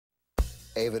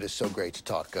Ava, it is so great to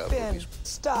talk Ben, movies.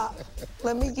 stop.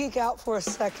 Let me geek out for a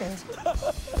second.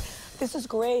 This is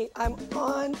great. I'm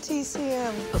on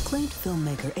TCM. Acclaimed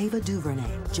filmmaker Ava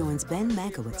DuVernay joins Ben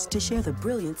Mankiewicz to share the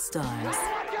brilliant stars,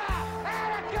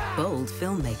 bold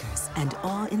filmmakers, and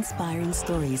awe-inspiring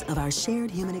stories of our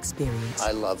shared human experience.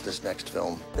 I love this next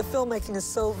film. The filmmaking is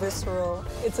so visceral.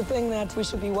 It's a thing that we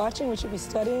should be watching, we should be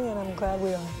studying, and I'm glad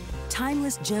we are.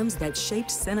 Timeless gems that shaped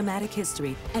cinematic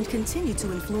history and continue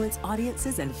to influence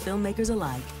audiences and filmmakers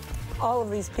alike. All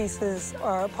of these pieces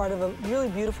are part of a really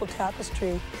beautiful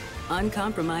tapestry.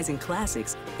 Uncompromising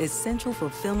classics, essential for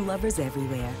film lovers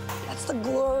everywhere. That's the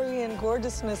glory and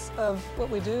gorgeousness of what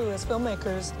we do as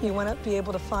filmmakers. You want to be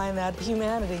able to find that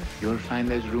humanity. You'll find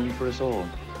there's room for us all.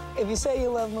 If you say you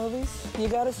love movies, you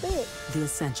got to see it. The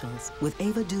Essentials with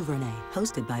Ava DuVernay,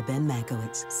 hosted by Ben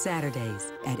Mankiewicz,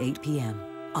 Saturdays at 8 p.m.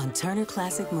 on Turner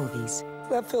Classic Movies.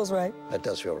 That feels right. That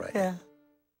does feel right. Yeah.